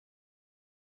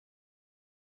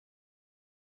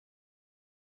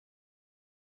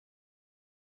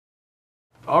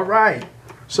All right,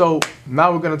 so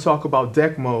now we're going to talk about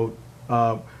deck mode.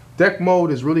 Deck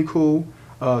mode is really cool.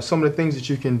 Some of the things that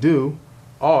you can do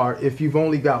are, if you've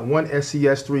only got one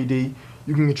SCS 3D,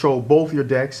 you can control both your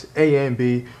decks, A and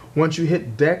B. Once you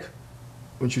hit deck,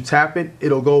 once you tap it,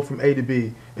 it'll go from A to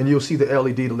B, and you'll see the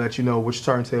LED to let you know which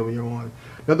turntable you're on.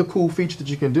 Another cool feature that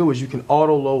you can do is you can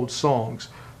auto-load songs.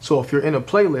 So if you're in a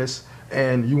playlist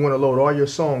and you want to load all your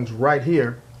songs right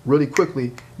here really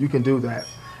quickly, you can do that.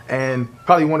 And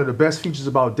probably one of the best features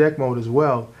about deck mode as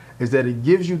well is that it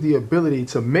gives you the ability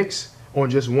to mix on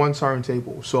just one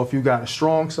turntable. So if you got a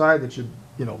strong side that you're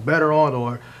better on,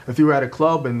 or if you're at a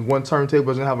club and one turntable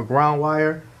doesn't have a ground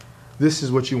wire, this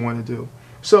is what you want to do.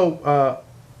 So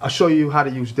I'll show you how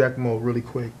to use deck mode really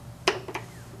quick.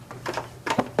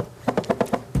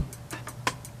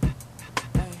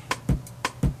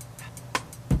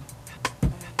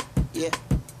 Yeah.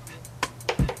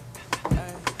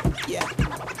 Yeah.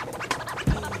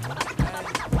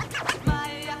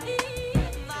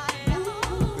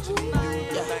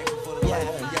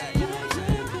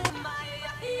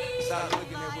 Stop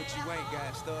looking at what you ain't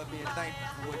got. Start being thankful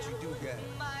for what you do got.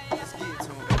 Let's get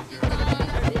to it,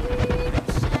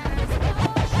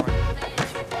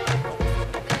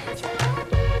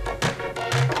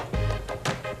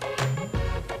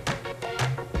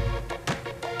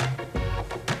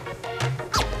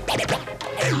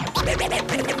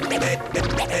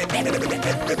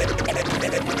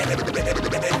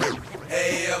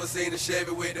 Hey, ever seen a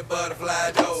Chevy with the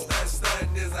butterfly door?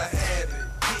 Stuntin' is a habit.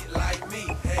 Get like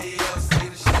me. Hey, ever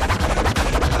seen a Chevy with a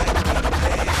get like me?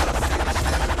 Hey, ever seen a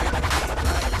Chevy with a get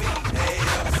like me? Hey,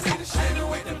 ever seen a Chevy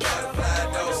with the butterfly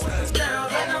door?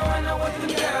 I know what the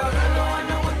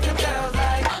girls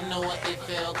like. I know what they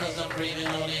feel, cause I'm breathing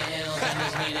on their hills. And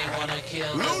this mean they wanna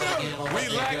kill. Luda,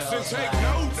 relax and take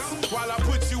notes while I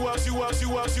put you up.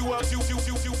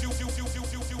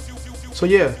 So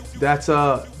yeah, that's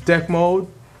deck mode,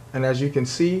 and as you can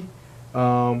see,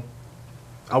 I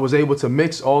was able to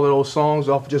mix all of those songs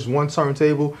off just one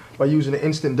turntable by using the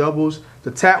instant doubles. The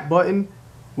tap button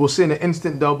will send an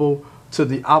instant double to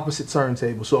the opposite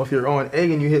turntable. So if you're on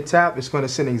A and you hit tap, it's going to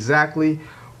send exactly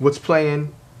what's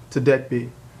playing to deck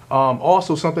B.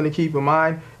 Also, something to keep in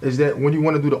mind is that when you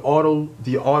want to do the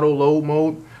auto load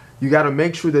mode, you got to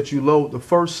make sure that you load the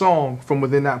first song from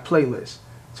within that playlist.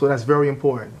 So that's very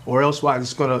important, or else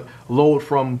it's going to load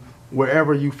from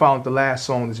wherever you found the last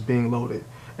song that's being loaded,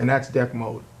 and that's deck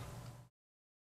mode.